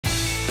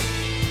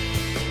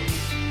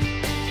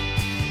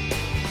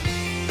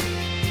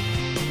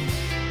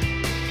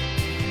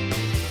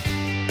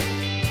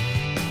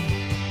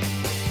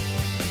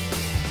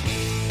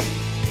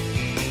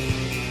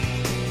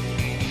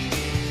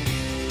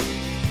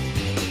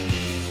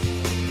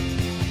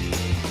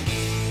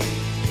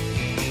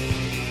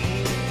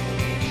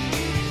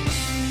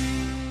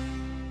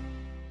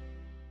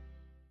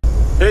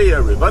Hey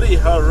everybody,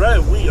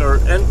 alright, we are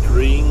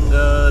entering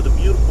the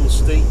beautiful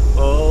state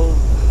of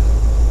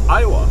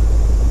Iowa.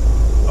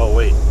 Oh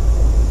wait,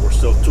 we're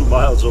still 2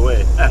 miles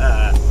away.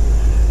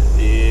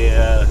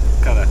 Yeah,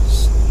 kind of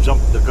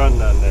jumped the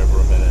gun on there for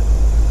a minute.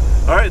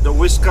 Alright, the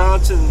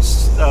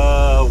Wisconsin's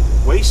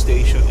way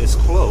station is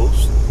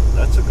closed.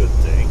 That's a good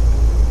thing.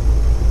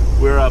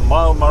 We're at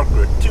mile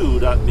marker 2.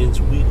 That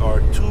means we are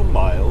 2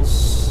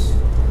 miles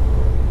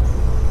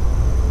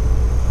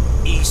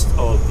east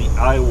of the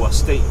Iowa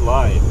state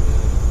line,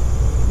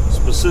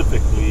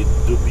 specifically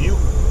Dubuque,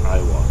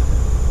 Iowa.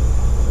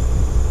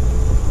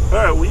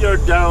 Alright, we are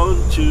down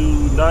to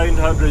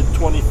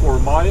 924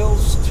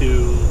 miles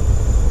to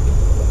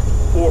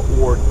Fort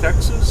Worth,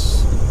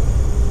 Texas.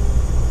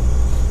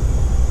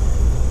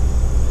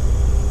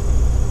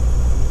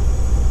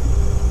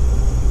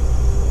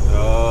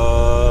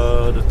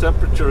 The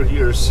temperature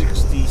here is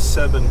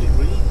 67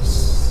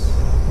 degrees.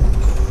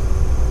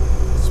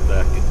 Let's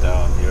back it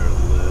down here a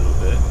little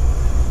bit.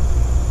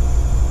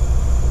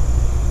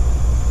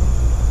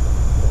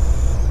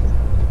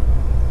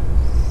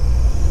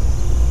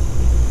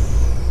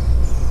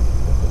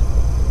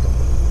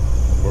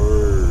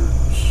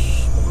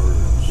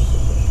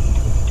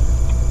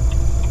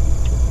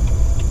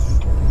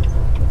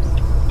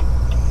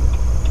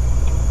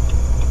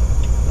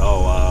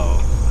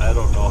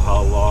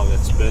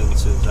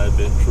 Since I've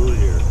been through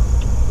here.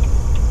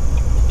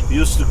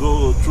 Used to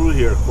go through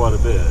here quite a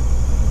bit.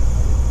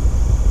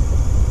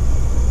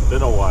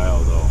 Been a while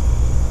though.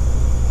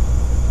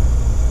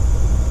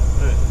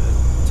 I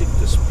think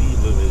the speed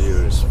limit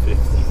here is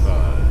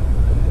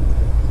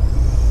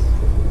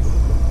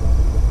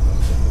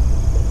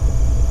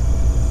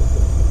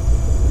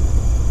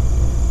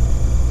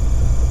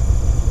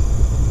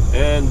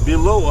And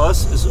below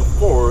us is of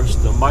course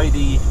the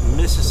mighty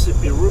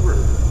Mississippi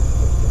River.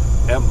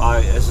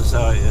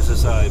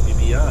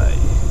 M-I-S-S-I-S-S-I-B-B-I.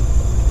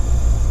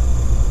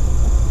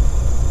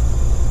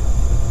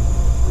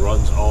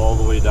 Runs all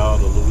the way down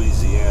to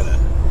Louisiana.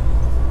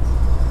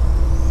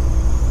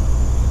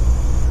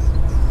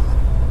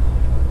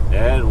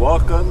 And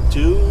welcome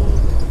to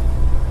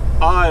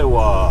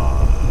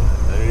Iowa.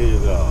 There you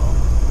go.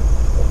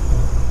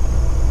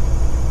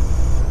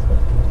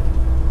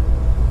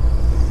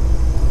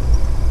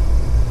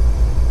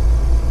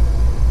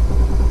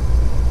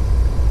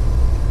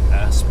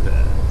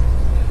 Aspen.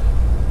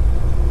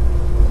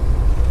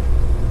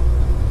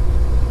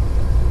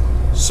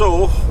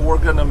 So we're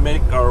gonna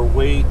make our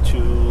way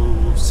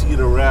to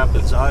Cedar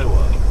Rapids,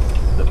 Iowa.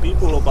 The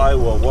people of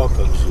Iowa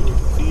welcomes you.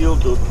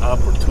 Field of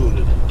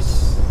opportunities.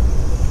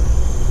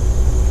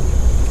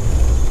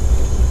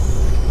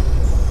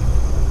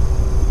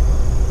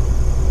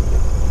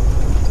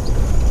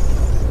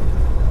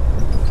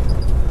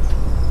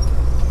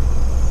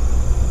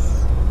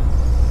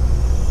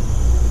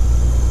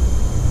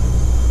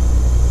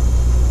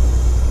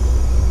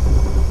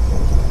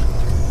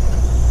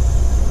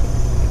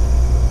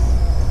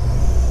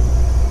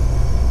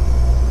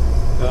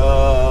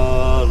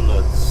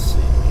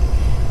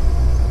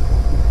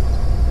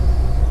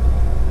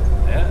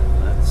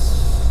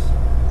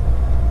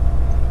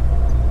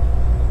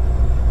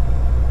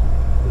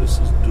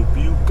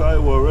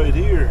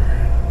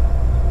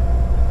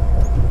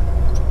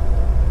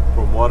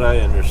 What I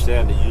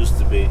understand, it used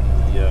to be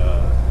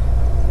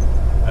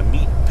a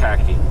meat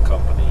packing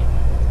company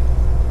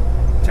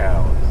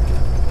town.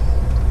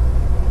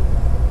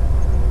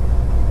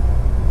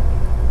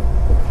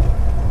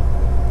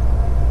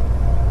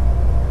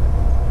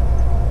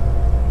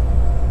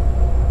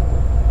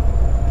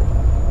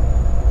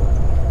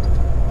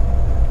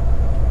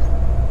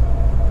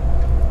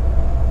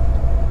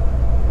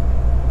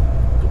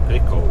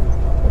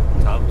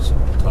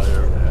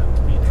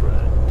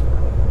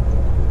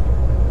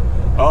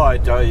 Oh, I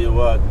tell you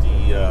what,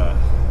 the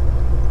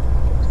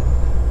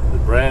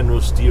brand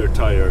new steer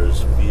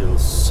tires feel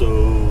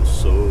so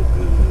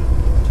good.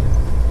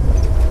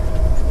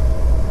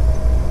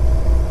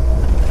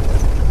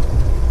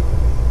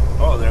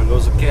 Oh, there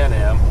goes a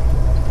Can-Am.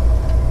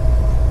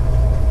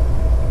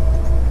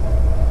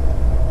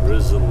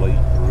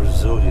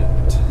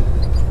 Resilient.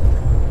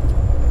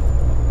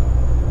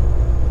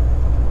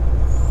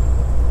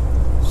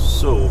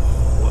 So,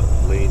 what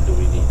lane do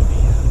we need to be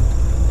in?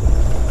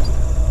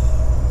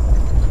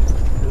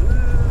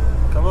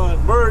 Come on,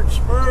 merge.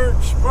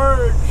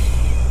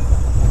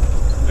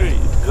 There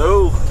you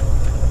go.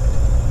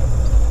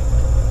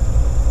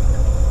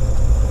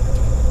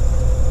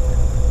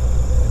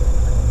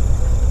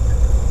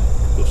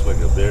 Looks like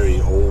a very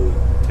old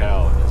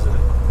town, isn't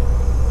it?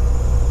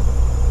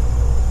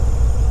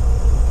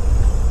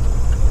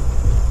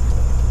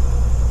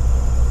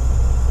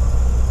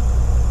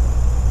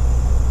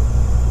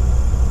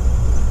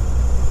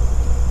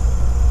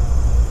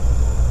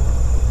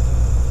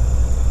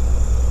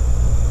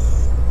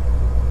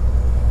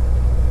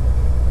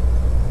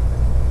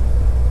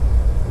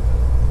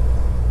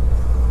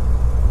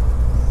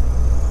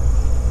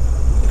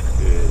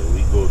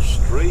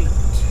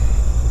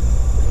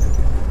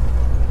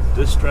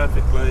 this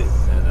traffic light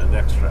and the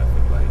next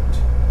traffic light.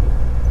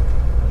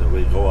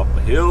 we go up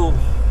a hill,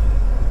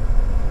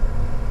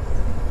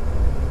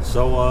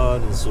 so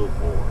on and so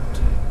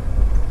forth.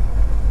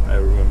 I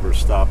remember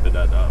stopping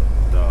at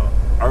the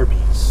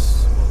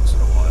Arby's once in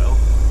a while.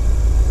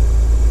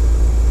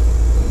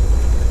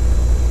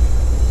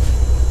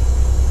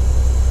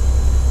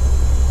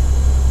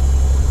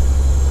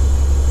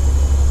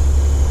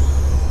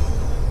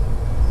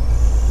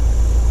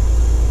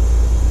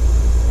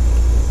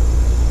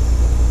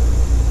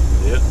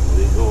 Yep,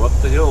 we go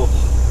up the hill.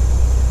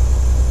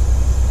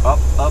 Up,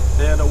 up,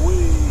 and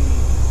away.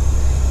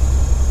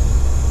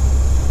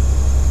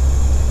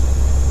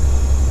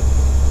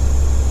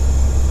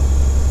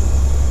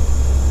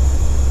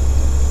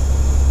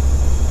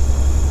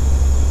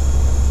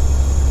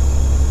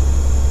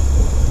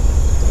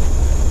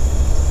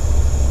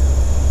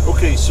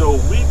 Okay, so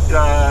we've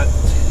got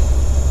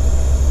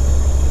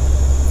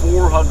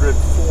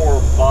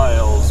 404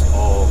 miles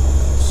of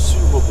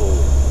consumable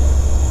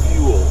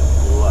fuel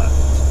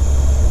left.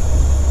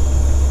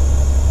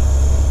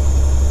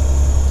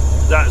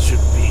 That should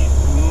be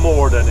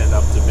more than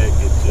enough to make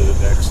it to the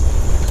next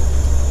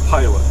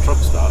pilot truck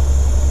stop.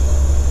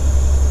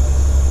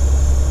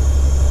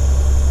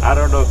 I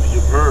don't know if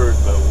you've heard,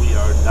 but we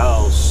are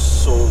now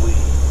solely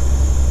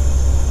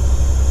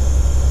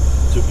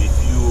to be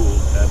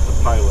fueled at the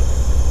Pilot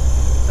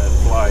and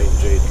Flying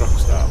J truck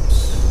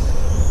stops.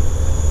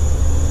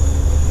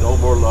 No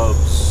more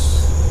loves.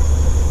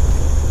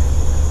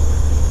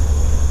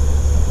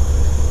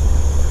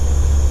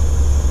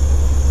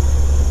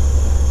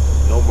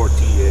 No more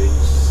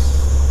TAs.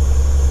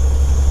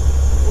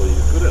 Well,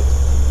 you could have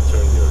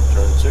turned your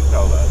turn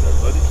signal on there,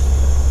 buddy.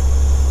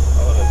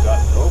 I would have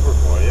gotten over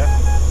for you.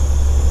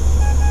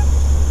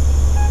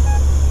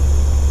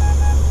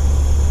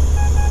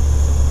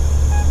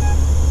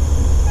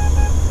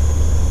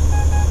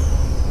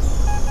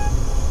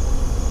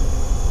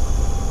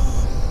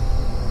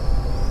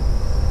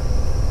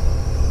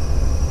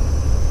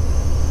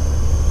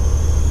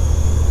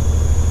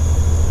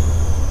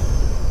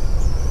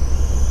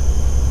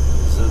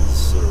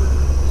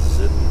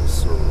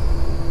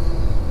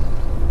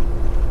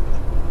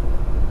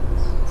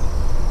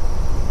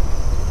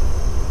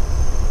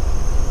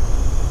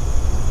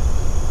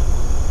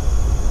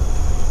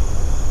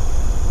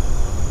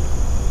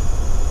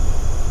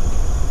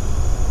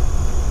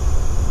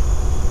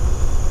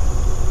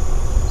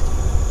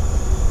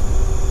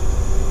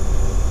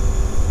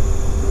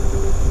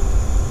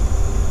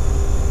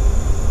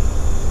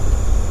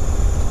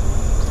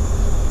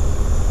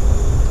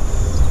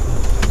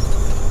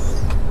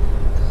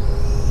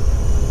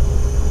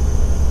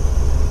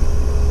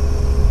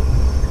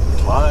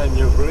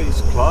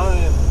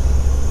 Climb.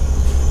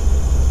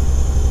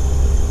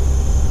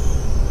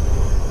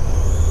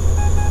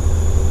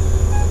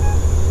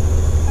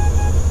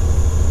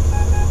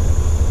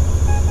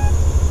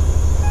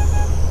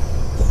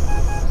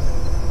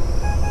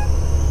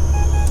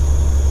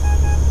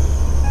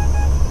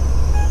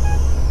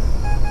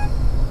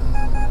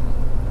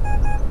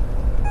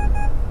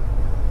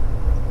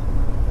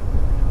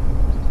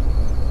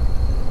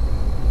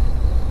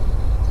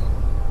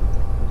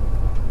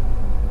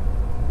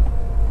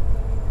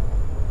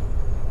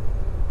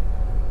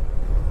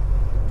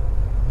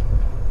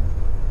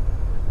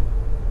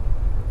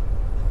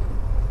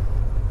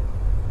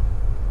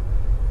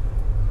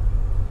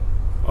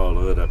 Oh,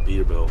 look at that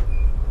Peterbilt.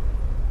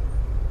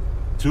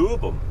 Two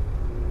of them.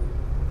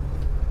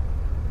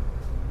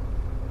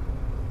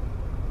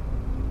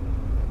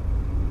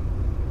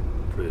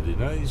 Pretty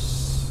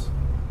nice.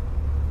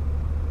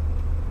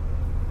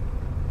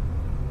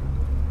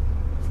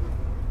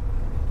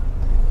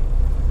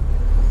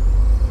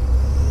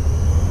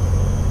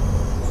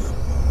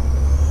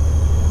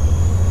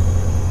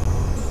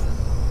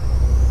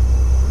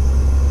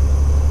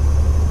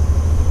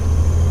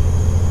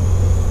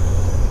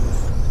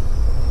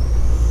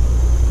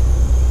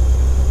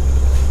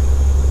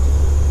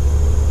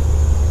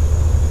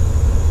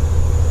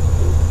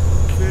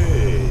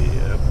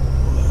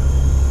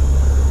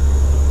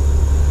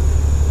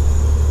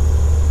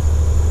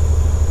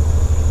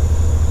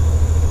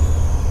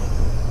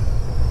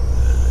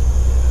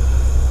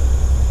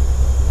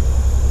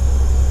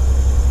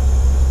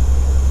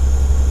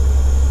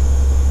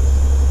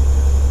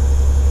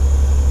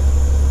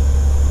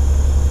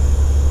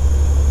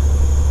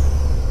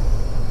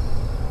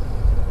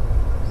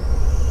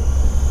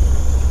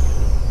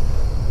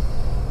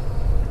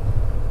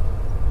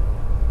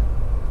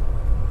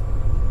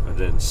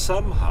 Then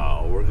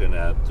somehow we're gonna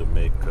have to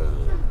make a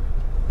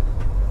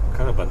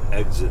kind of an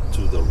exit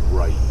to the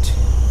right.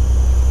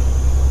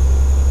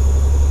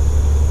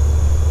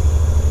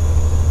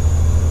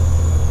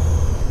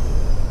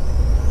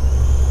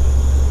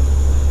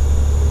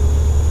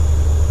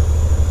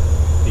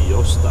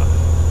 Piosta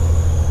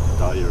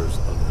Tires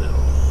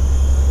Unveil.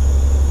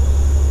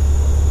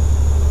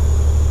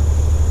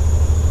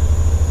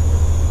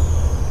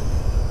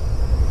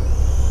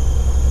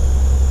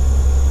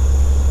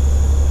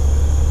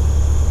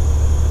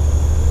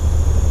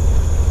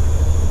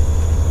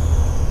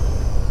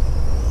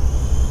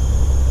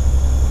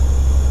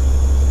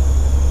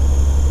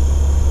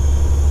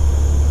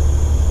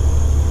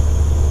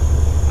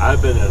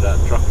 I've been in that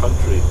truck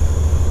country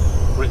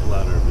freight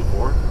ladder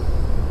before.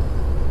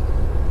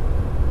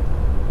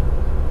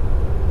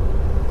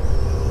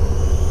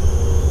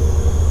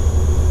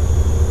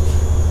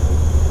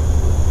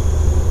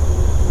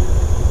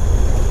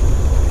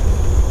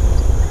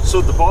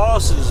 So the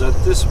boss is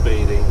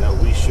anticipating that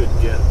we should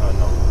get on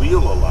a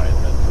wheel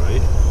alignment,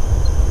 right?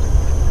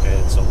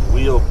 And some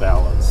wheel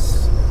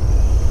balance.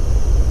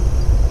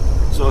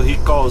 So he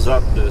calls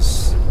up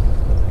this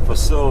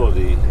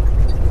facility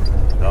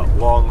that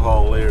Long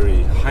Haul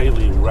Larry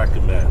highly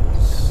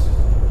recommends.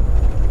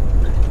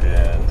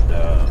 And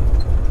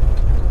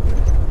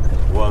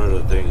one of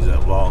the things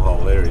that Long Haul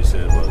Larry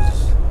said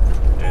was,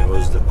 it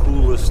was the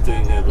coolest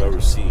thing I've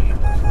ever seen.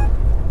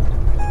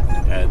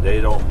 And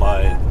they don't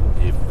mind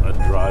if a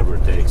driver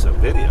takes a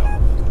video.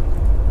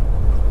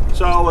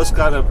 So I was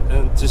kind of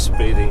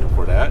anticipating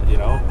for that, you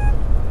know.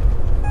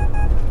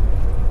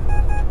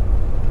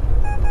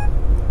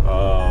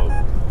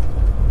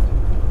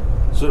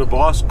 So the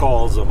boss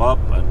calls them up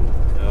and,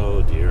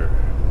 oh dear,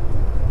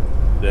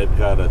 they've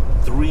got a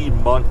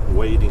 3-month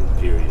waiting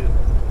period.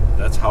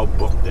 That's how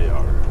booked they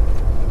are.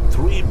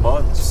 3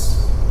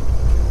 months.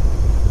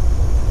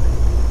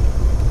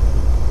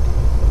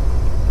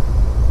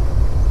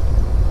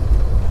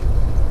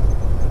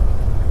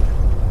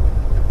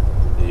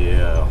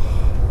 Yeah.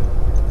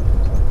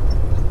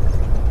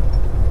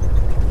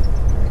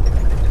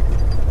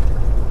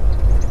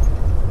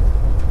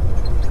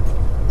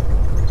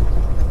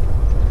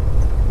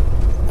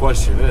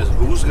 Question is,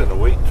 who's gonna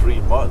wait 3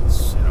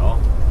 months, you know?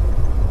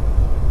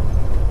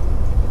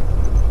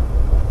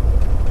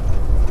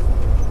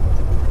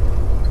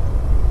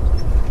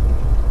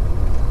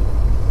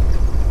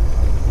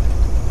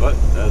 But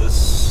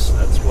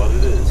that's what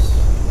it is.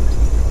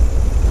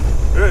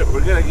 Alright,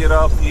 we're gonna get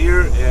off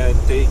here and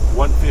take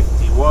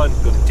 151,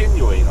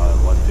 continuing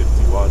on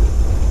 151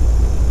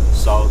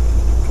 south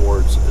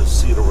towards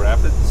Cedar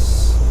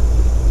Rapids,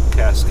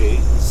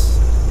 Cascades.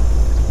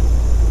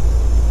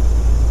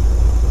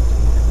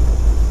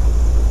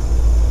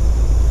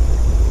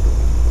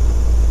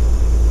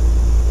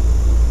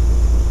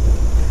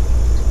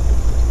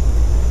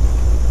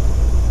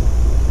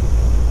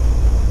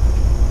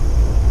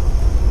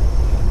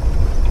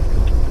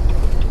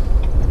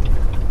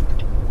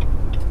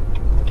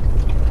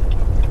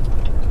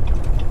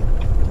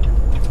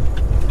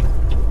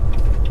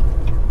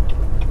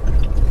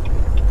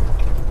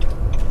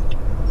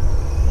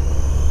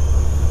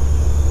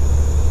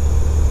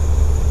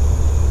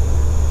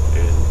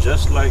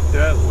 Just like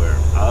that, we're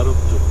out of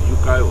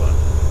Dubuque, Iowa.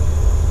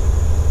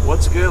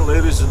 Once again,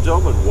 ladies and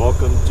gentlemen,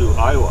 welcome to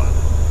Iowa.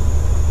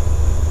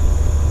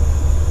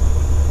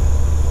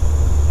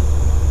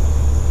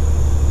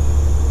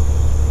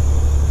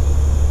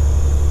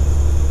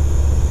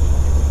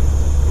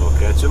 We'll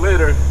catch you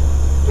later.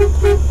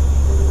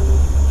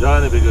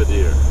 Johnny, be good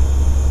here.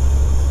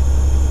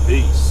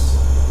 Peace.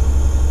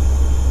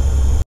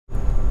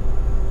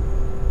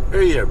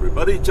 Hey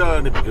everybody,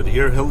 Johnny Good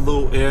here.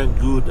 Hello and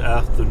good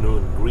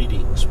afternoon.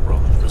 Greetings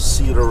from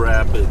Cedar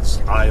Rapids,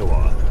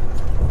 Iowa.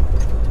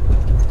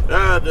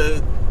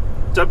 The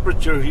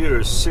temperature here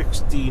is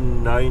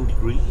 69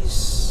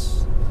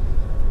 degrees.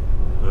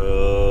 We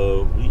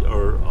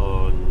are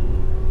on,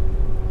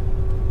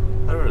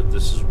 I don't know if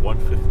this is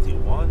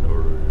 151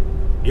 or,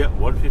 yeah,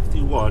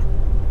 151.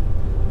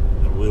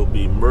 And we'll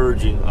be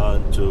merging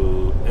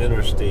onto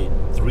Interstate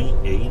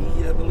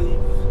 380, I believe.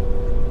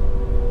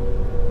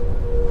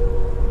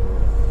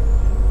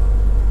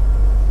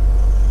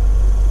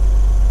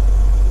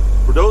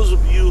 For those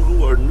of you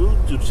who are new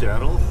to the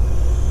channel,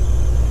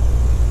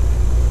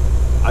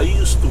 I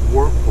used to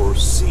work for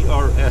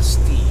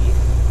CRST,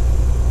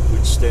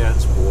 which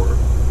stands for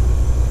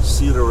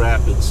Cedar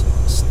Rapids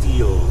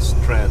Steels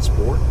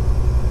Transport.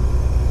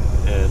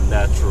 And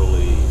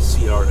naturally,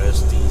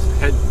 CRST's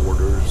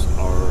headquarters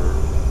are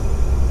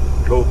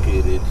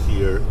located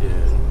here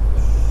in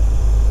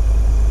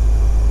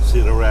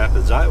Cedar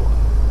Rapids, Iowa.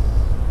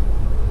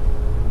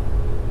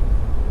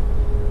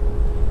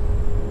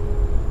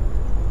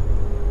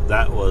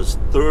 That was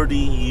 30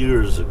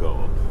 years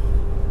ago.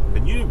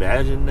 Can you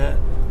imagine that?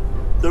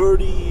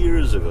 30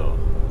 years ago.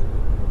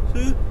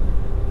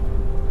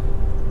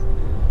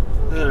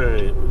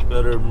 Alright, we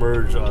better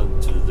merge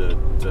onto that.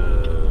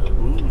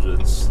 Ooh,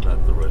 that's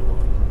not the right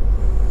one.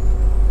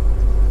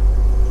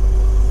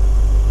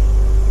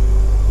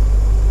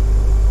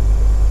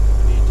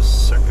 I need the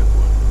second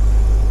one.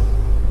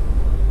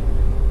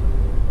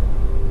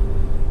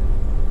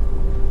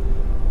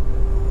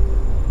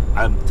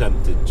 I'm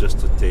tempted just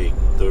to take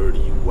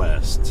 30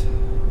 west,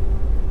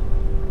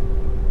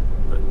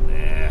 but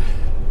nah.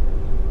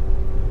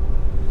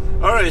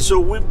 Alright, so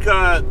we've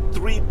got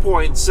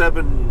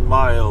 3.7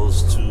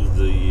 miles to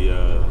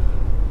the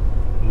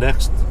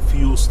next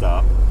fuel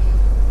stop.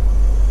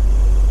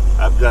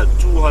 I've got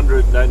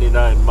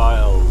 299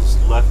 miles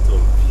left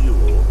of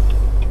fuel,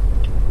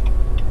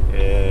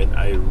 and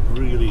I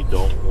really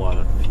don't want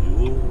to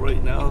fuel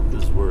right now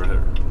because we're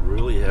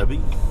really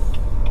heavy.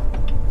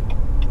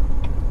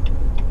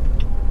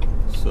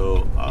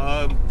 So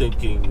I'm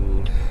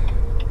thinking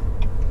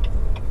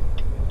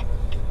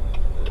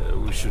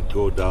we should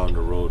go down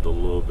the road a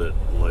little bit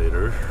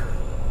later,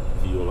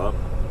 fuel up.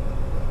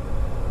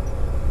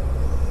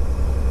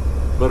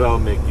 But I'll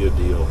make you a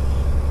deal.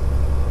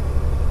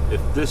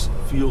 If this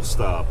fuel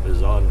stop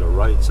is on the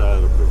right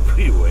side of the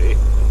freeway,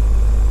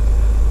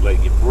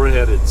 like if we're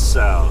headed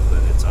south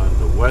and it's on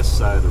the west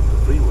side of the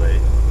freeway,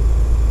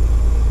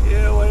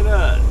 yeah, why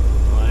not?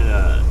 Why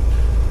not?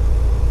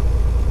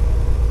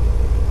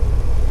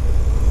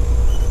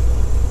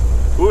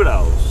 Who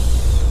knows?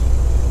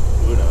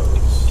 Who knows?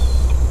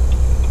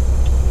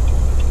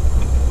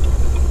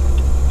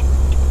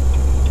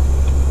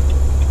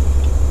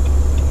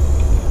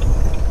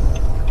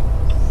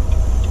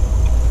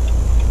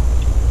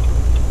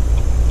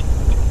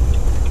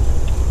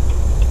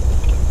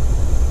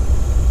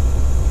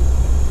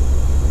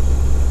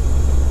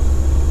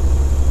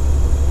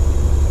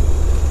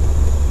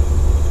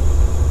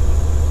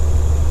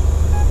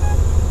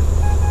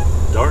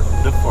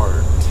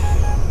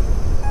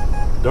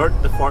 Dart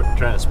the fart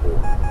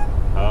transport.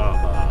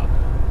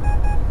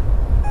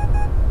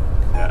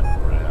 Cat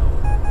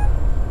round.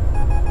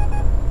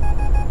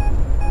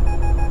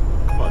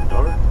 Come on,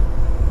 Dart.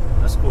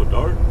 Let's go,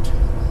 Dart.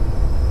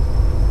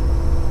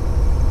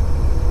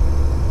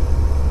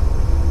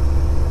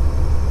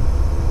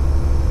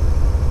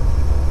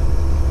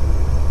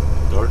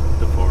 Dart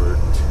the fart.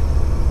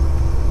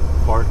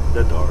 Fart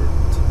the dart.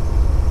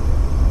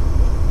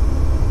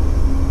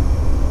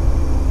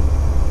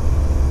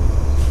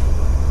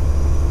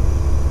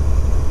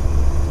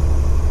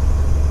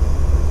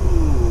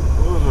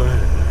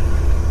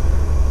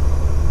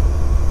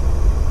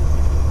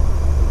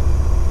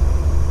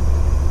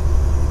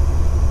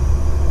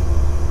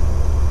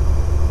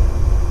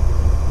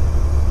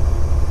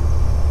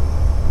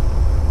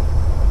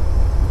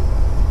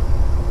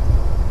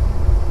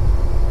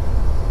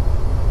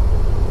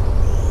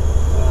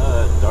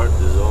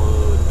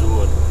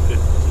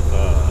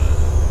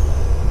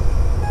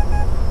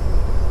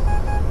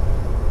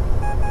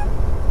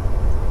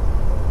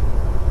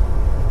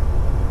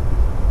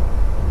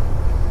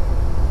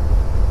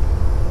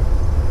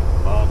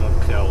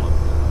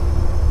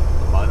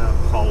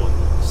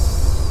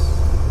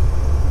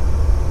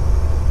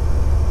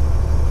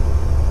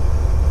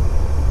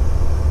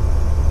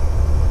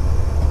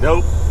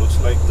 Nope, looks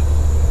like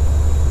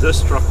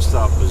this truck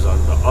stop is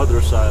on the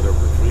other side of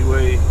the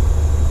freeway.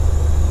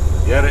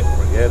 Forget it,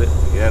 forget it,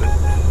 forget it.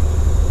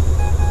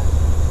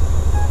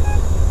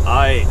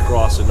 I ain't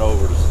crossing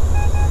over this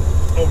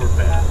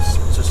overpass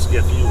just to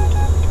get fuel.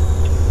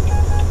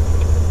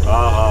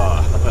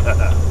 Aha.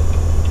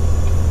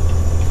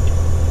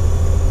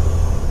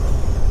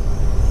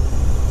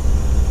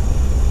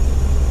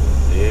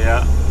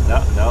 Yeah,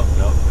 no.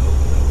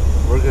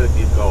 We're gonna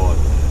keep going.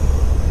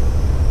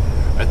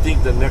 I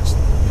think the next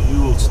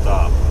fuel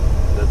stop,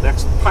 the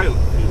next pilot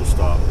fuel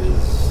stop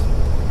is,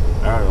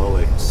 I don't know,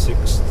 like not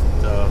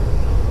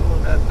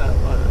that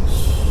much.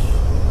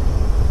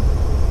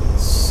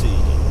 Let's see.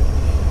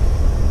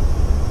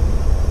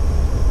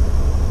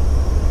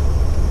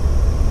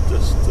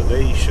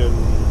 Destination,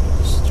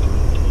 history.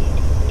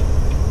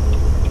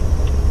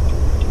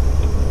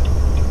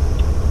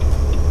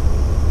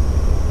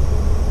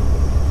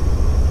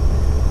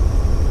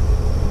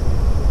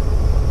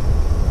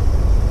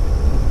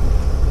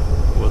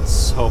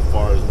 How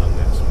far is the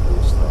next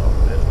fuel stop?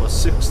 It was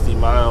 60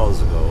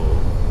 miles ago.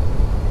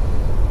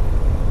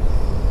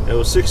 It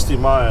was 60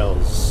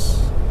 miles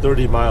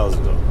 30 miles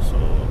ago, so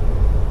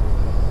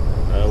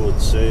I would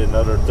say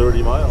another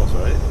 30 miles,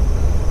 right?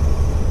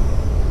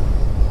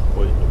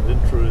 Point of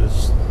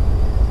interest,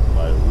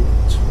 my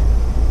route,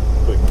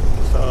 quick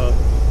stop,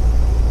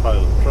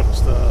 pilot truck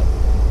stop.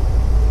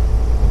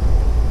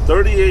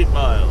 38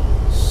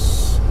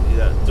 miles.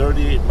 Yeah,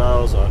 38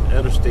 miles on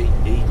Interstate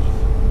 80.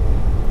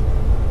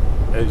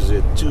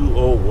 Exit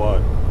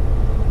 201.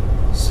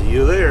 See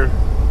you there.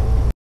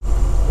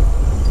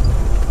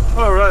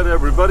 All right,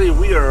 everybody,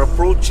 we are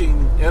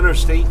approaching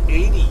Interstate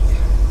 80.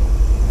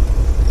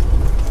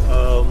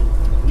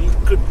 We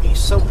could be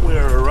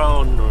somewhere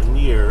around or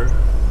near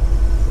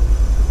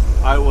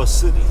Iowa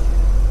City.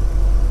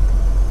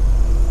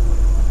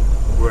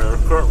 We're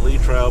currently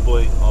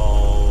traveling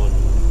on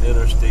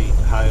Interstate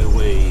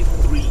Highway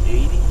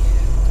 380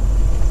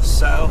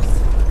 south,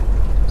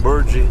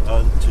 merging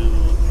onto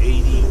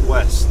 80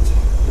 west.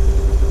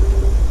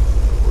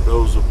 For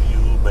those of you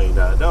who may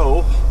not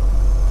know,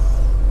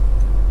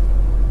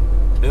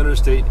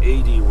 Interstate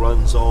 80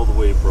 runs all the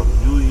way from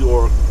New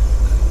York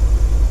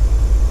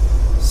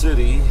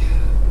City,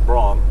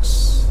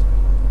 Bronx,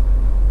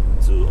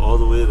 to all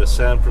the way to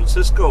San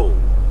Francisco,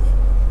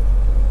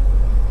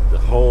 the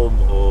home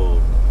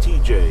of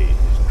TJ,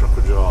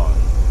 Trucker John.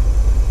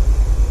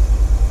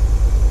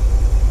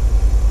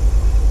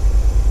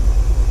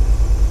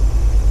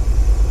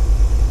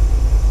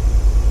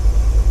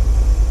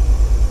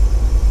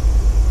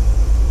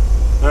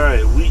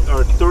 Alright, we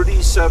are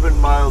 37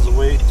 miles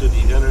away to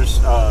the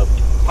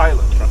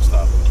pilot truck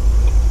stop.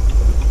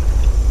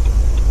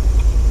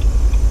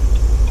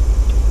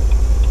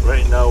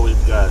 Right now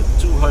we've got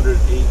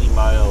 280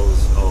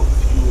 miles of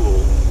fuel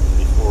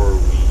before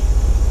we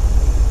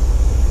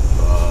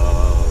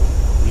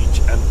reach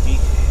empty.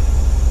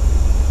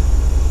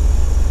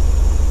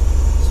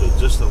 So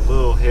just a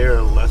little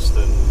hair less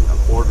than a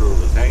quarter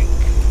of a tank.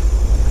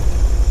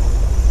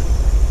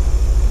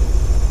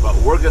 But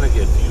we're gonna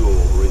get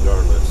fuel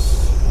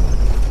regardless.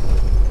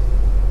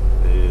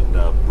 In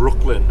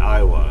Brooklyn,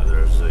 Iowa,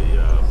 there's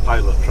a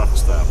pilot truck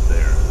stop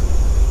there.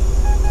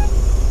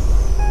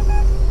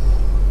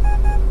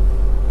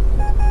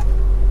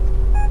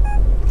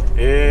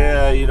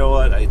 Yeah, you know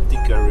what? I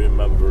think I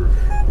remember.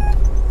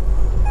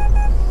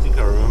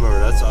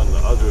 That's on the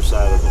other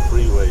side of the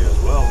freeway as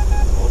well.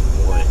 Oh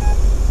boy.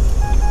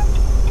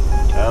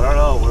 I don't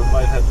know. We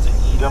might have to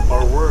eat up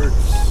our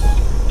words.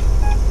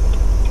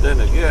 Then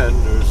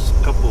again, there's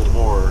a couple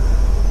more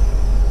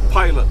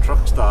pilot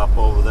truck stop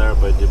over there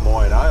by Des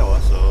Moines,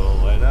 Iowa. So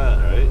why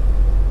not, right?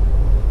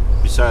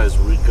 Besides,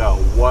 we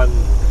got one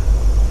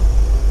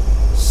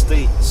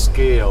state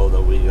scale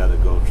that we got to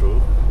go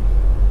through.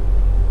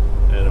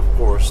 And of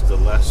course, the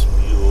less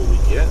fuel we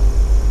get,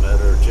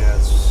 better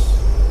chance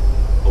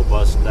of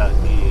us not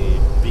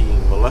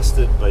being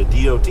molested by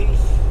DOT.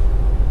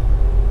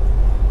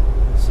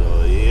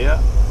 So yeah,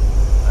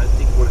 I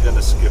think we're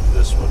gonna skip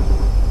this one.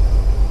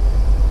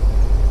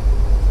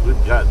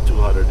 We've got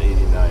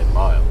 289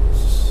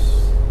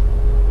 miles.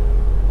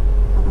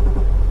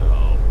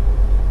 So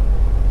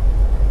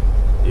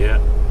yeah,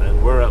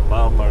 and we're at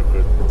mile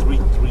marker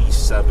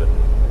 337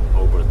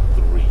 over 3.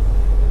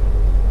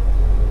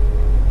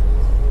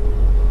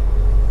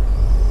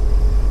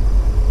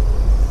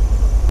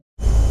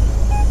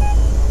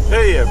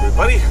 Hey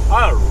everybody,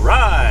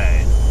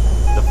 alright!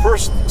 The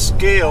first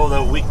scale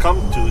that we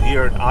come to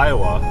here in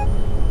Iowa,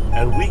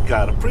 and we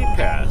got a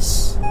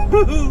pre-pass.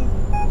 Woohoo!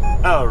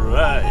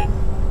 Alright.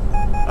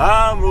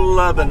 I'm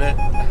loving it.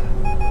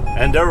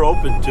 And they're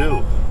open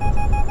too.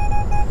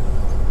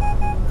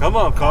 Come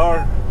on,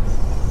 car.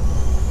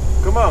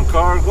 Come on,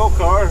 car. Go,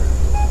 car.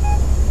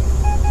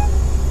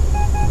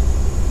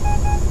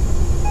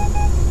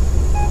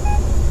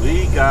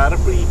 We got a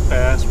free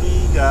pass.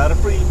 We got a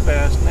free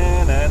pass.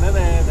 Na na na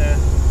na na.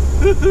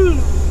 Woohoo!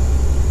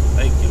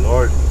 Thank you,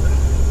 Lord.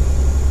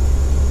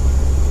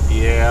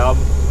 Yeah,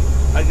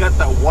 I got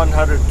that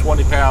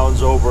 120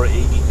 pounds over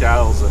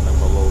 80,000.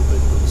 I'm a little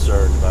bit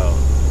concerned about.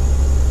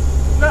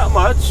 Not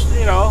much,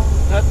 you know,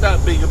 not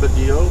that big of a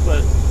deal,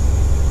 but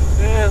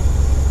yeah,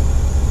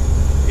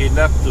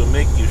 enough to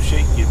make you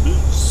shake your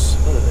boots.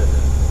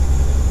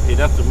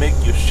 Enough to make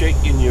you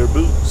shake in your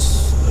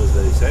boots, as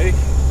they say.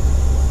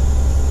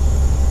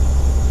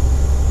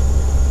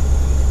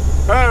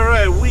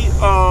 Alright, we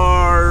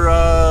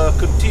are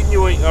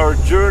continuing our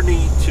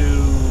journey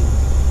to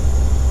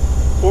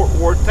Fort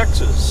Worth,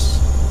 Texas.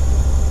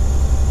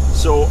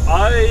 So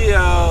I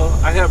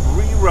have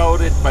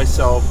rerouted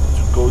myself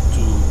to go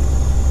to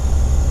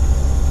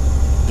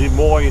Des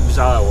Moines,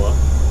 Iowa,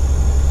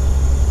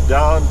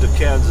 down to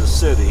Kansas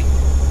City,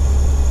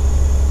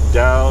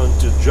 down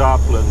to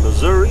Joplin,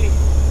 Missouri,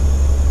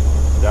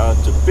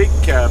 down to Big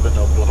Cabin,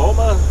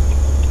 Oklahoma,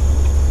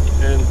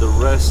 and the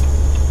rest,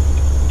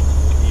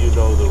 you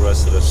know the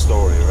rest of the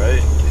story,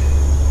 right?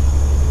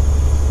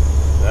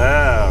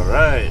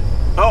 Alright.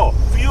 Oh,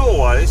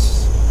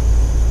 fuel-wise,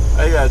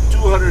 I got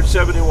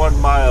 271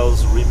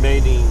 miles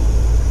remaining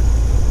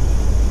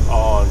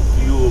on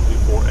fuel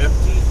before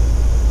empty.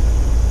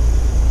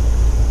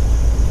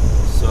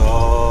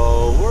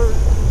 So we're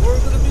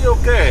gonna be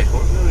okay.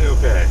 We're gonna be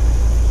okay.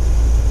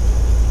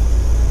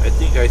 I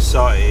think I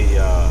saw a,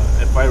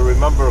 if I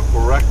remember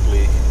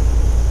correctly,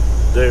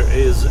 there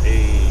is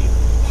a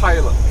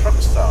pilot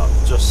truck stop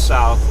just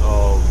south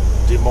of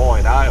Des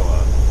Moines,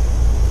 Iowa,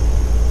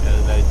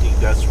 and I think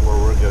that's where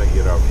we're gonna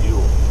get our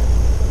fuel.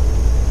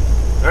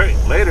 Alright,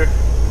 later.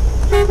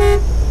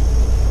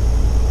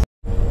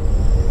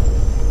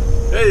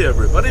 Hey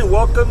everybody,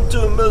 welcome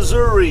to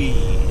Missouri.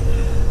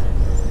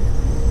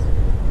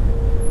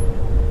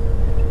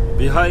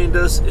 Behind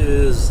us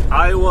is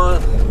Iowa,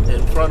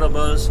 in front of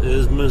us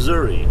is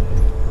Missouri.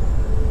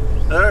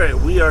 Alright,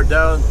 we are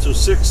down to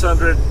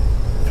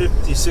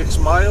 656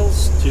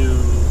 miles to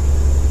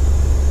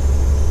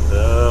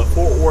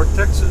Fort Worth,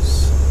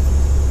 Texas.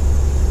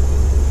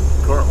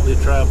 Currently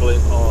traveling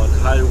on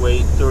Highway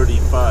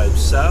 35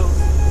 South.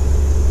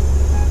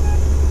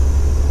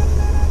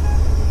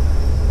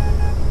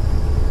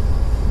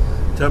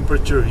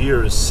 Temperature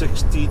here is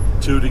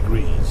 62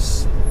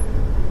 degrees.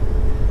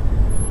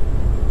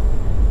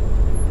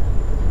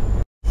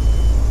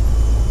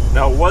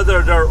 Now,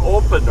 whether they're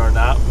open or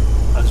not,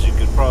 as you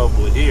can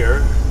probably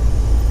hear,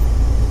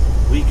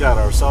 we got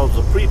ourselves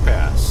a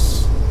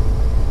pre-pass.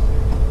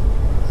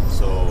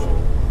 So,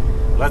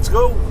 let's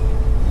go.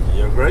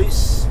 Your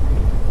Grace.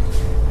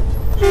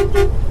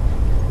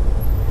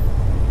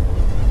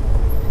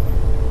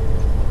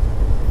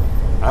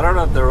 I don't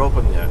know if they're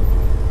open yet.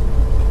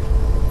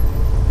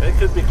 It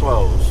could be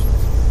closed.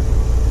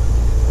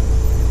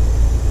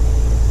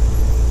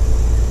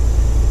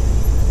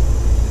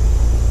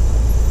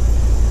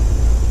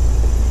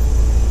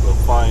 We'll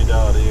find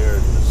out here in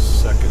a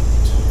second.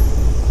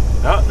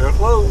 No, they're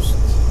closed.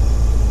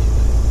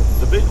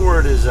 The big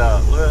word is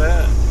out. Look at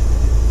that.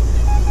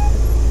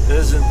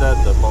 Isn't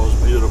that the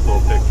most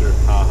beautiful picture?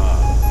 Haha.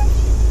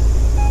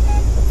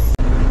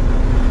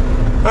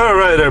 All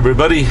right,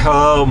 everybody.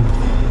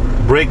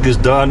 Break is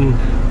done.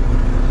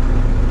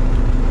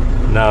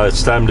 Now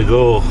it's time to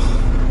go.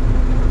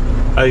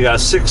 I got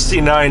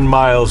 69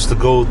 miles to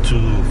go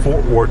to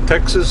Fort Worth,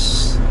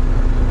 Texas.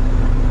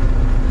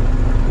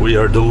 We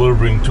are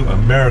delivering to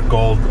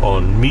Americold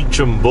on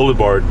Meacham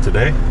Boulevard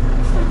today.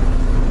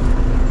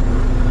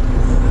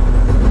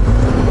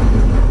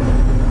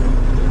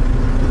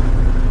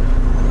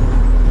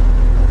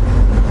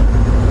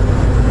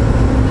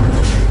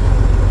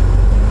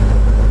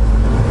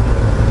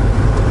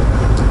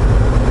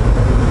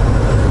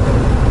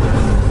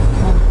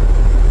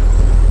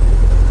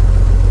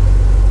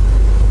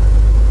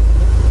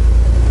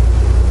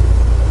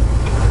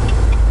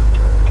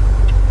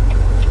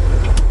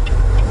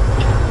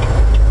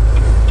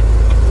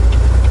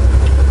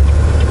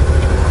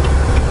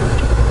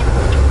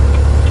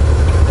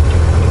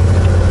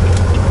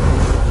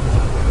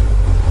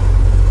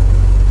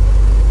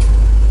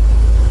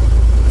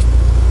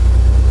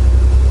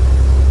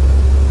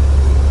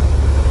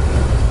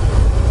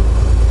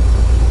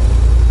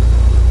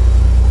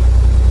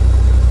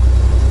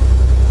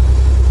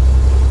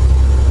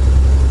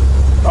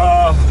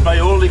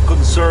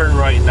 Concern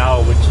right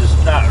now, which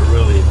is not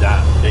really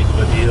that big of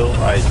a deal.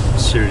 I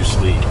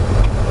seriously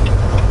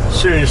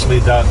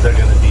doubt they're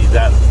going to be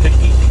that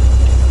picky.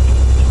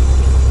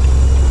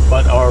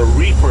 But our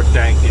reefer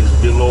tank is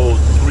below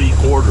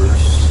 3/4.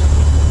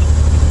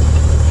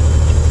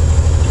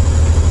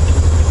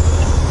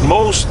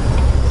 Most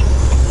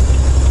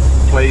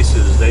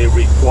places they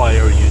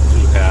require you to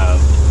have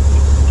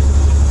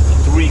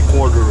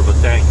 3/4 of a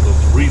tank of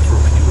reefer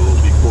fuel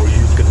before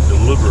you can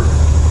deliver,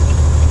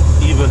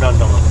 even on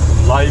the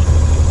live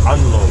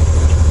unload.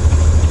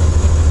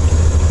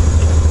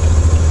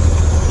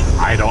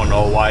 I don't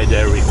know why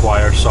they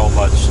require so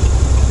much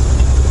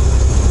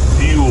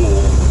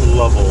fuel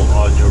level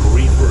on your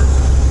reefer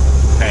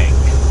tank.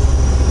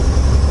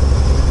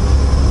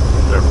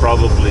 They're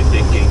probably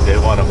thinking they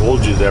want to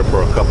hold you there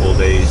for a couple of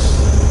days.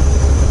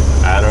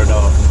 I don't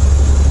know.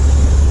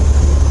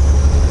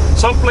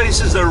 Some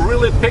places are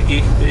really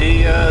picky.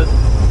 They,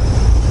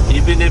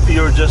 even if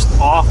you're just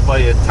off by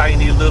a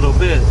tiny little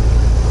bit,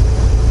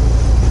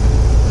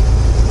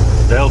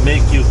 they'll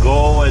make you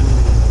go and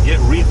get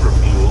reefer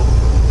fuel.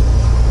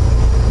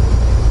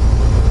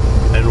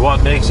 And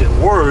what makes it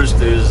worse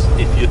is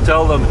if you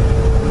tell them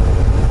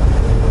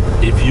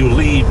if you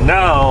leave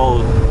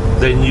now,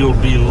 then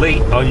you'll be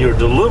late on your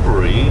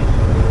delivery,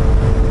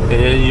 and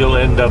then you'll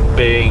end up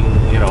paying,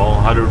 you know,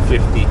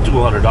 $150,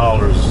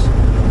 $200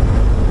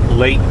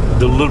 late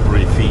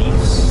delivery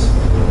fees.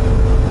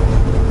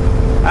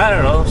 I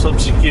don't know, some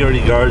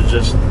security guards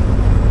just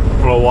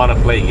want to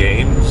play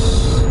games.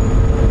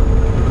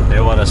 They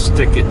want to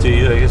stick it to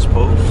you, I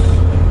suppose.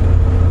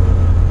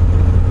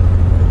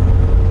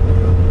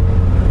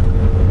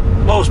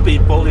 Most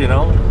people, you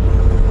know,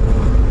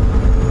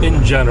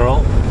 in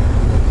general,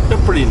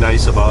 they're pretty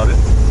nice about it.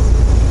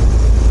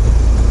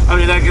 I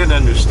mean, I can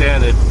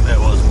understand if it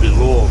was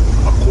below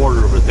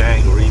 1/4 of a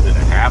tank or even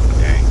a half a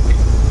tank.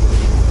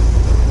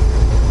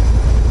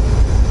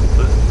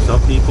 But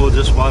some people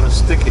just want to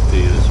stick it to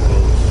you, I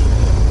suppose.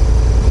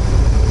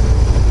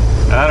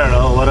 I don't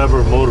know,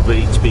 whatever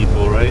motivates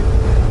people, right?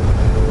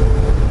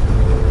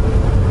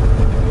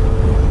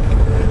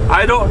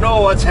 I don't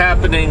know what's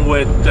happening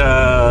with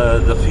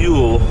the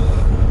fuel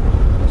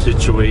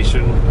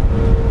situation.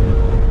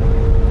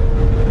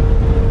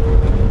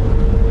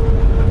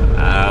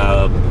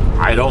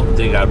 I don't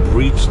think I've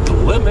reached the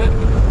limit,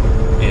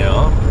 you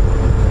know.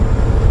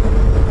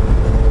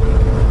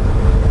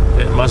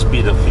 It must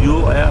be the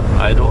fuel app,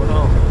 I don't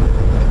know.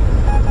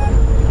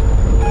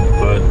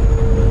 But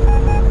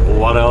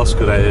what else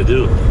could I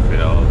do, you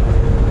know?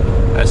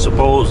 I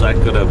suppose I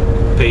could have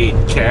paid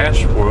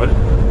cash for it.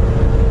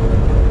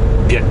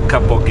 Get a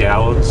couple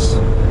gallons.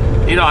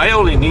 You know, I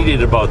only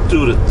needed about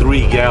 2 to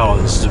 3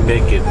 gallons to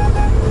make it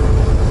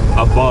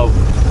above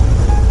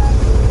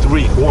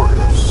 3/4.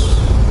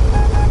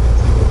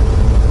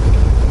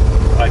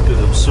 I could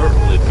have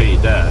certainly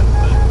paid that,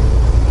 but,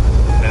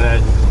 and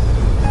I'd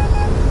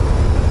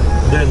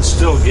then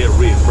still get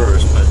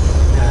reimbursed, but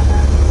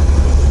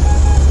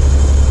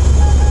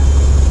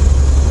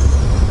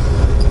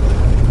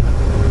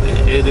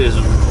it is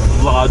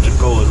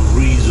logical and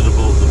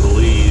reasonable to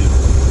believe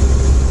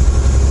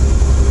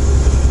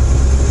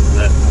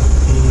that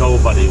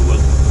nobody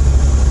would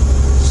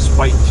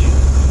spite you.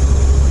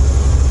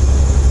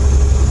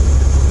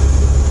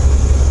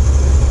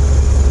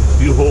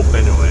 You hope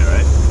anyway,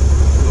 right?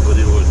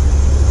 Nobody would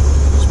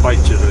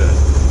spite you to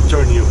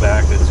turn you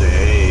back and say,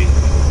 hey,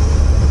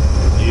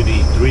 you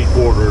need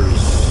 3/4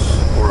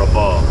 or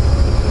above.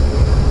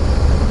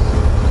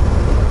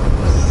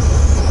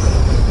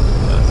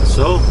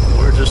 So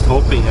we're just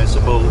hoping, I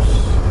suppose.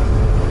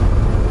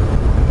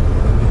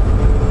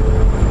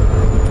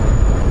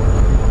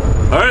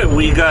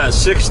 we got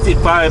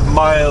 65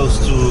 miles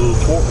to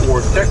Fort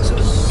Worth,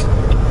 Texas.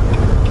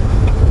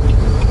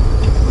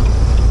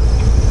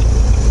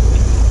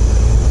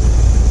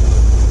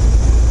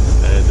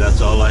 And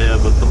that's all I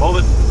have at the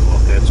moment. I'll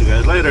catch you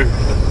guys later.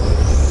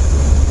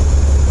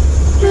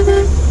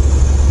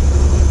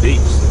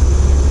 Peace.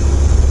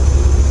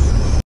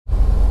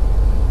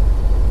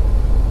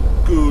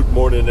 Good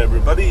morning,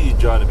 everybody.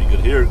 Johnny B. Good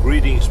here.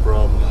 Greetings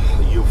from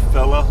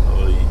Eufaula,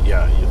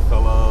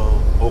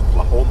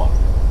 Oklahoma.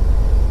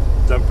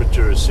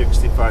 Temperature is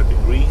 65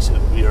 degrees,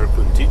 and we are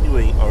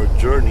continuing our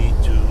journey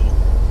to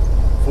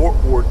Fort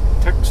Worth,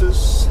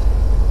 Texas.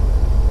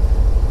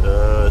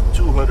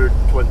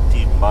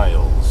 220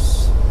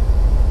 miles.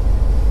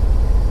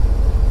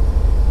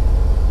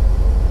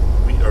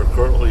 We are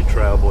currently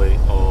traveling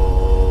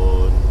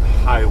on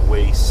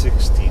Highway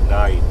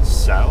 69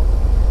 South.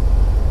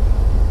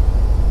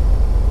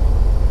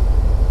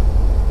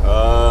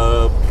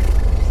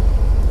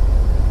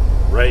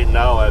 Right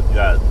now I've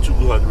got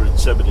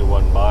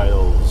 271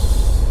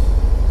 miles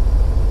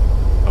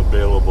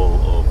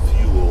available of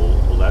fuel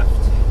left.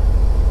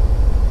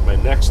 My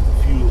next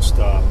fuel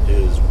stop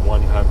is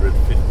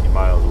 150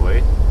 miles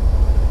away,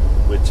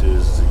 which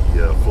is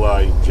the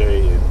Flying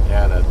J in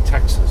Anna,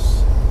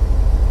 Texas.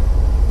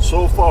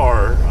 So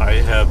far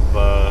I've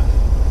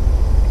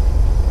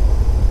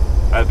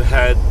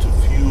had to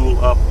fuel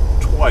up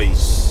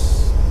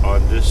twice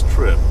on this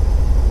trip.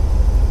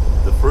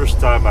 The first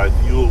time I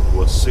fueled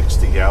was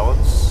 60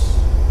 gallons.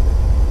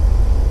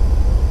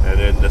 And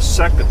then the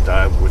second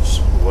time, which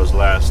was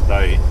last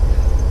night,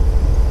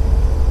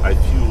 I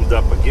fueled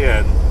up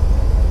again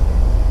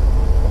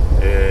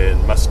in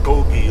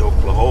Muskogee,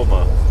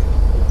 Oklahoma.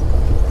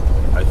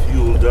 I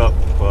fueled up,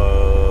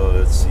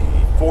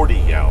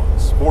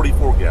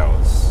 44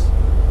 gallons.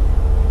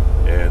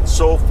 And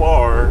so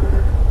far,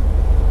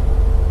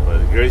 by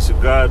the grace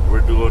of God,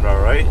 we're doing all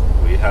right.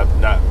 We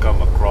have not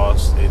come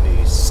across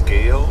any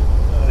scale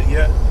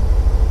yet,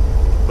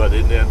 but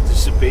in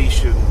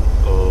anticipation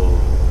of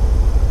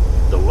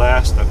the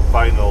last and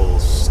final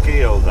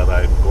scale that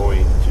I'm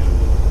going to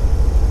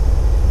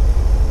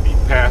be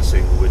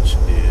passing, which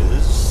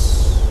is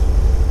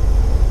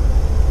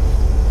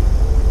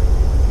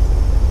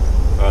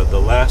the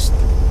last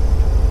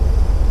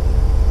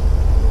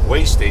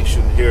weigh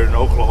station here in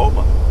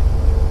Oklahoma.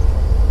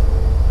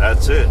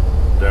 That's it.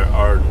 There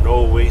are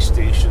no weigh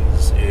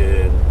stations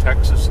in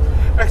Texas.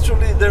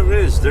 Actually, there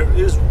is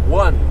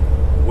one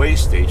weigh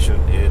station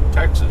in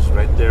Texas,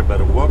 right there by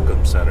the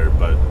Welcome Center,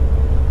 but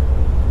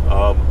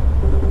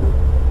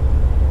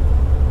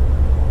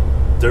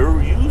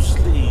they're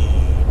usually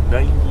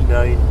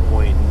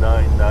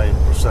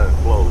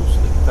 99.99% closed.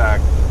 In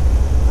fact,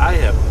 I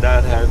have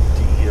not had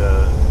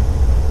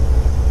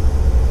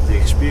the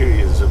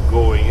experience of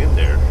going in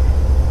there.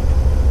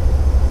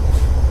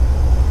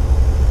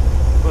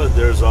 But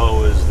there's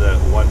always that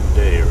one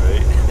day,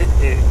 right?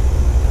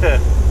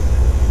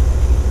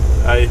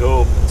 I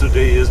hope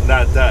today is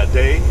not that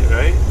day,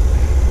 right?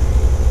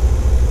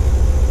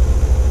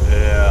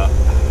 Yeah.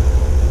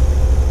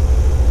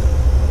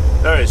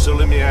 Alright, so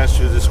let me ask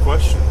you this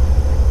question.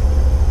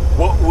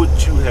 What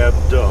would you have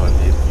done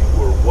if you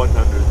were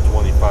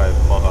 125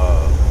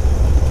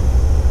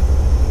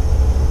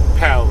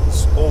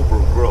 pounds over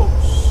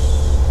gross?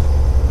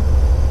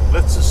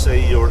 Let's just say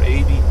you're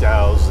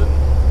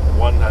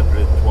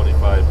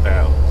 80,125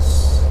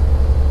 pounds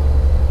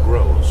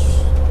gross.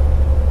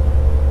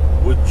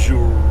 Would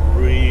you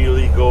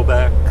really go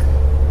back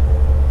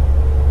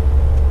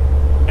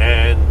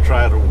and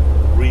try to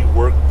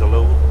rework the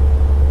load?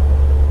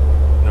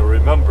 Now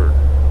remember,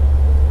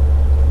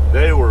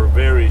 they were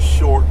very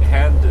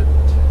short-handed,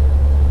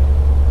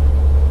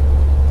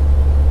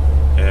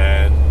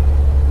 and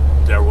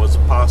there was a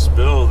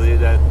possibility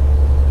that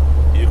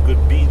you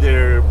could be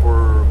there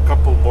for a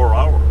couple more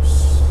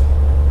hours.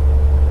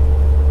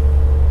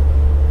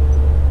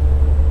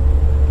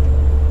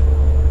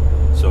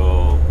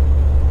 So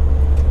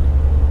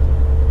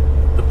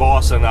the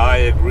boss and I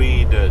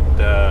agreed that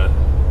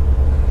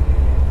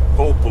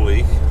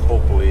hopefully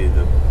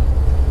the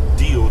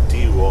DOT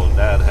will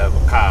not have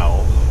a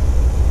cow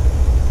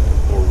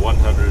or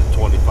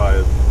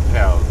 125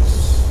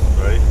 pounds,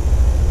 right?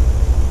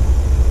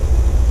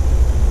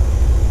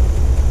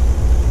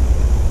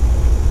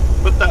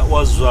 But that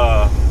was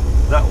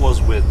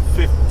with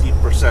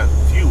 50%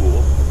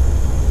 fuel,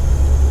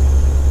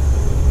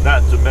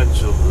 not to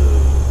mention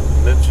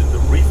the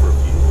reefer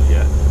fuel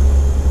yet.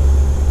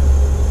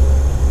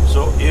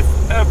 So if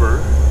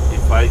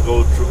I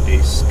go through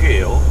a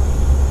scale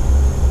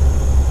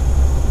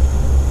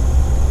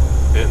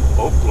in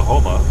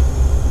Oklahoma,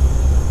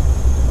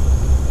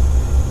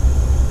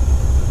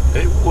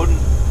 it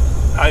wouldn't,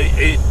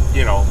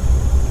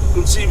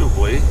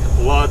 conceivably,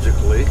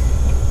 logically,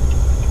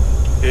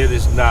 it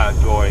is not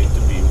going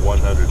to be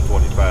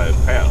 125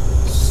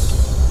 pounds.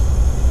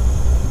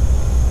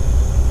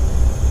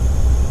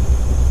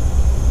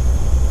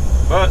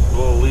 But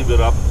we'll leave it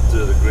up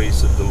to the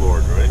grace of the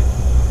Lord, right?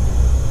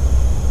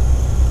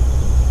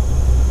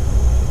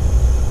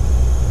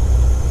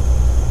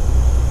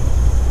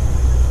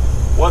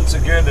 once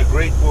again, a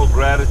grateful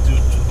gratitude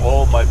to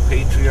all my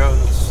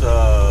Patreons,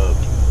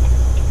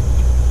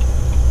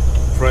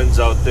 friends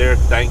out there.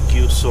 Thank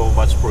you so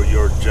much for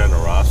your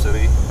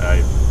generosity.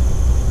 I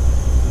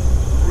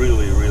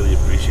really, really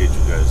appreciate you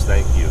guys.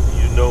 Thank you.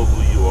 You know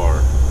who you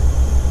are.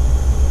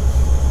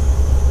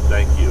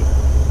 Thank you.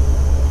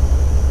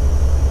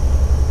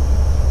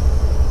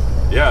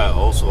 Yeah,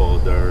 also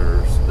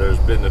there's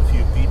been a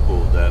few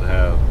people that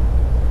have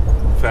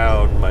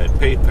found my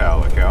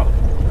PayPal account.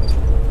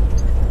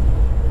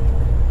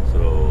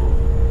 So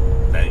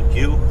thank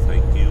you.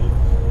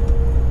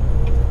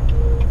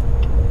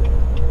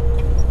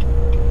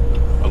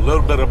 A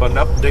little bit of an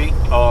update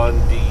on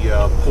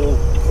the pulled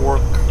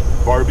pork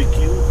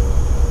barbecue.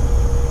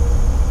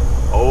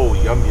 Oh,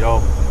 yum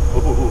yum.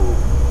 Ooh.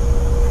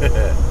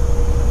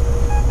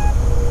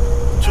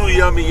 Too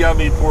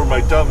yummy for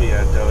my tummy,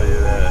 I tell you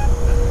that.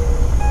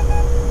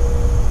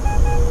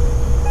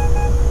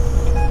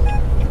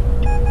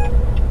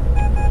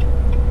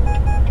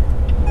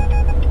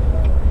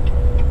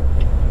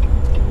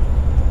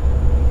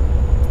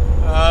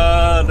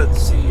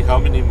 Let's see, how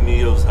many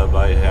meals have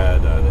I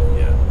had on it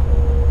yet?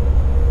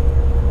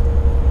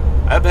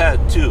 I've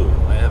had two.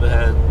 I have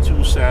had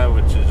 2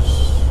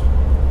 sandwiches.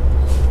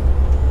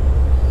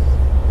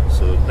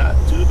 So not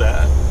too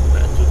bad.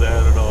 Not too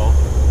bad at all.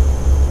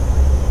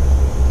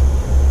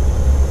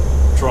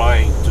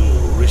 Trying to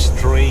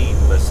restrain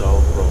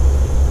myself from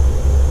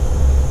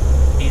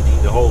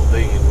eating the whole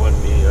thing in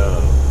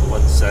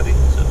one setting.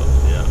 So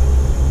yeah.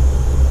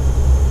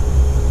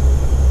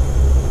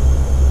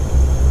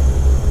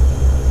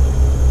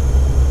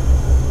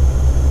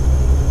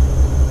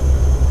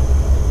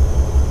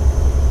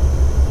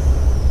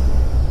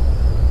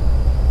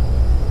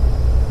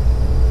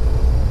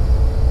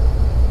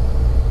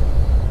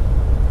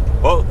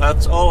 Well,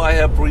 that's all I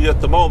have for you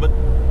at the moment.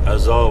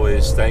 As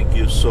always, thank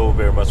you so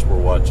very much for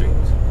watching.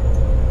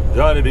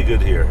 Johnny Be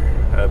Good here.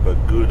 Have a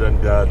good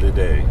and godly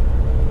day.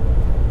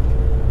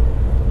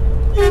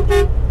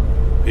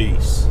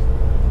 Peace.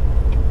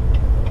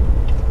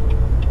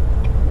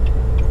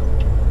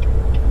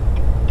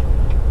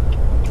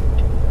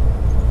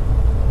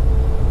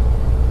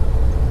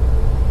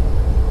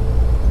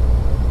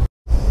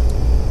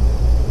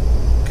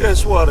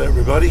 Guess what,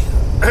 everybody?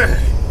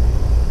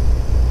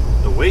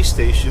 The way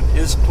station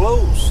is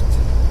closed.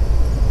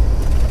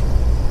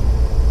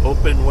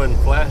 Open when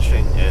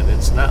flashing, and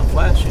it's not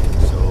flashing,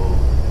 so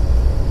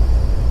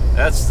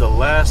that's the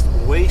last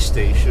way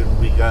station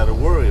we got to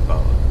worry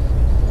about.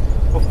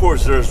 Of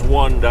course, there's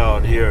one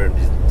down here in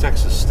the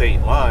Texas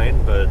state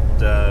line, but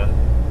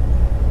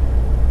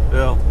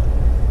well,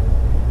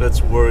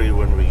 let's worry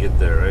when we get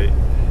there, right?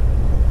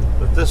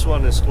 But this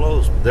one is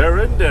closed. They're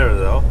in there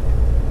though.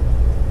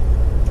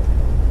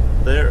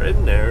 They're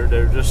in there.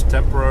 They're just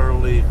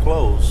temporarily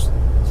closed.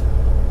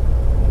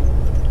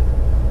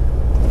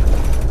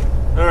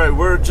 Alright,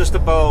 we're just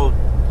about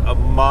 1.5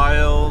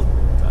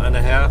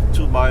 miles,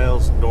 2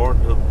 miles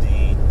north of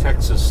the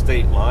Texas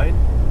state line.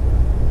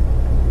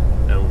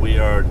 And we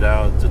are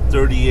down to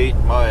 38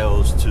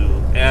 miles to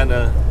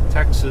Anna,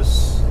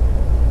 Texas,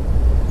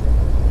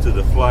 to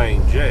the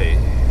Flying J.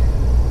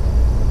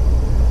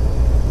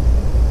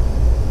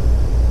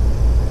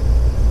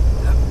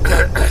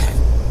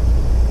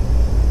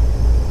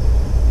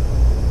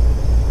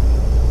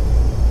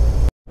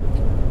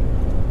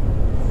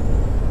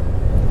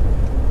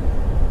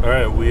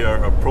 Alright, we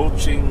are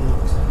approaching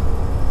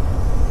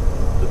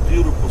the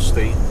beautiful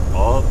state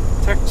of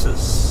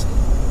Texas.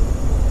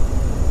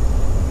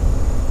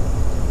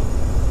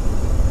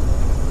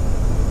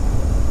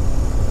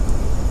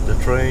 The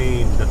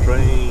train.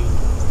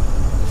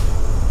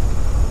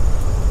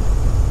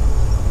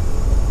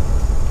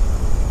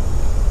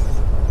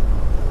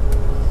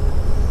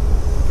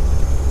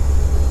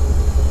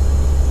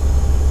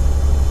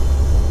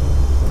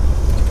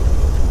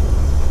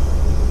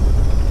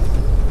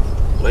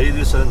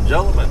 Ladies and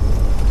gentlemen,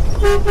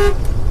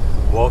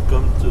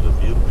 welcome to the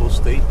beautiful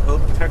state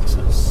of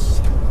Texas.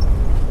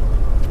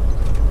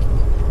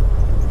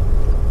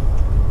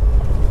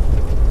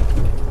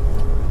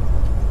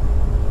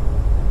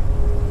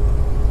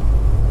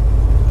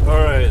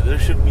 Alright, there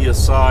should be a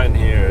sign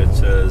here. It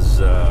says,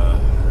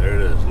 there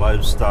it is,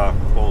 livestock,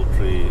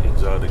 poultry,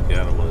 exotic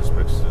animal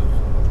inspection.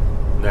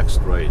 Next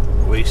right,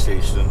 way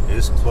station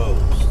is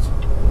closed.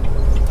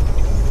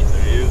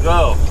 There you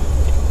go.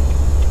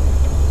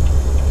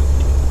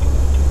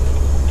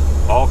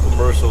 All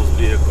commercials,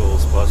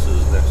 vehicles,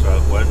 buses, next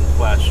route when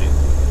flashing.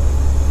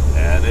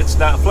 And it's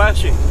not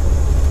flashing.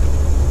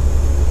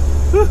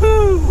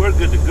 Woohoo! We're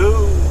good to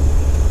go.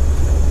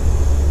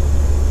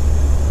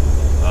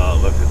 Oh,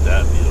 look at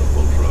that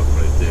beautiful truck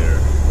right there.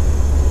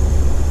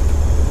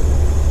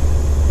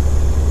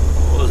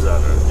 What was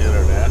that, an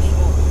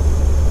International?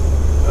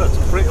 Oh, it's a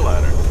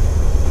Freightliner.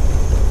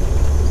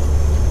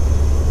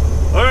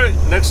 Alright,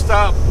 next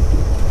stop.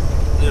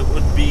 It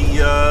would be,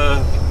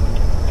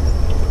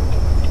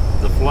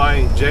 the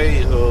Flying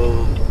J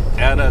of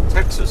Anna,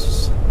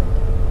 Texas.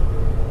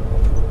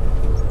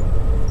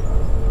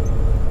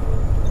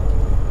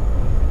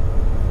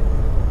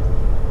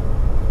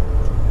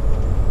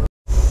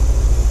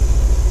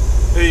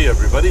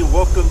 everybody,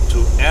 welcome to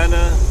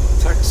Anna,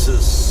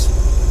 Texas.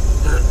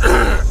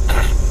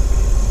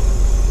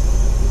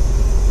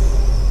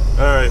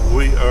 Alright,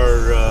 we're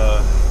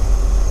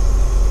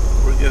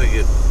gonna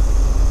get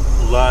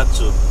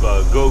lots of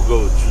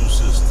go-go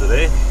juices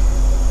today.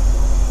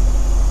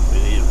 We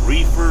need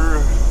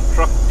reefer,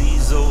 truck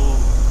diesel,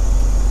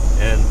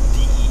 and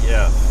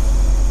DEF.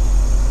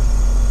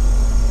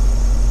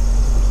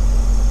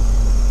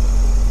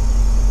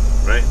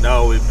 Right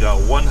now we've got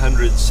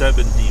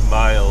 170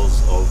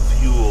 miles of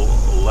fuel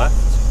left.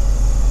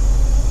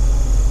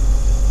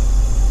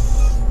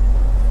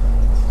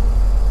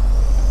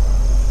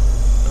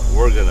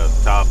 We're gonna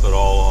top it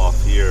all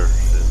off here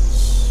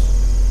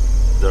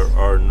since there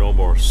are no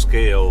more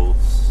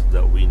scales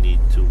that we need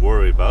to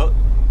worry about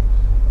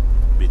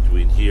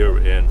between here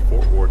and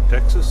Fort Worth,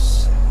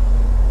 Texas.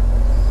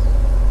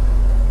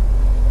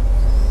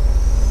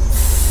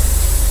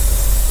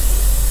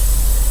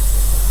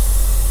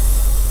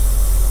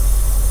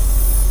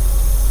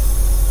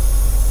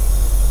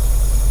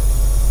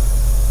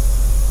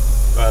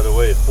 By the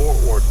way, Fort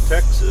Worth,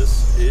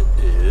 Texas, it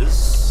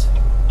is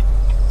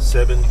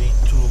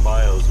 72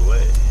 miles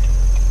away.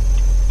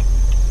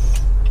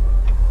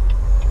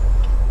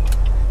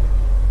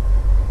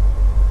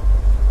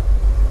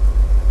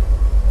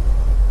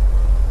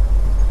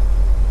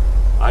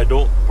 I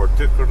don't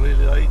particularly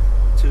like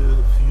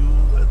to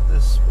fuel at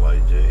this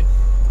YJ.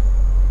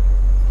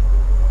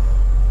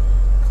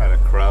 Kind of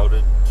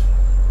crowded.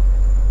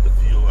 The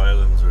fuel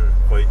islands are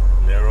quite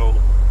narrow.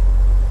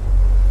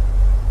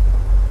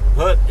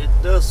 But it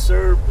does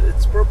serve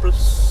its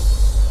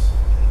purpose.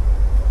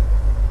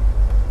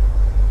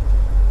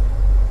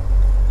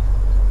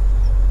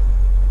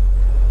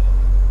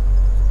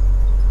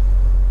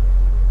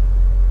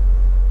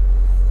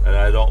 And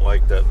I don't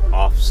like that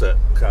offset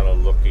kind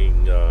of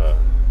looking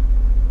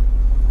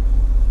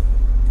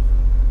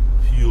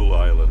fuel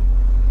island.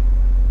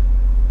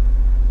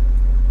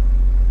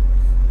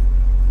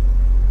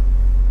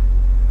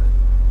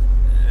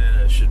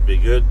 And it should be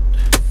good.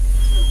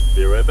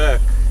 Be right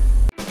back.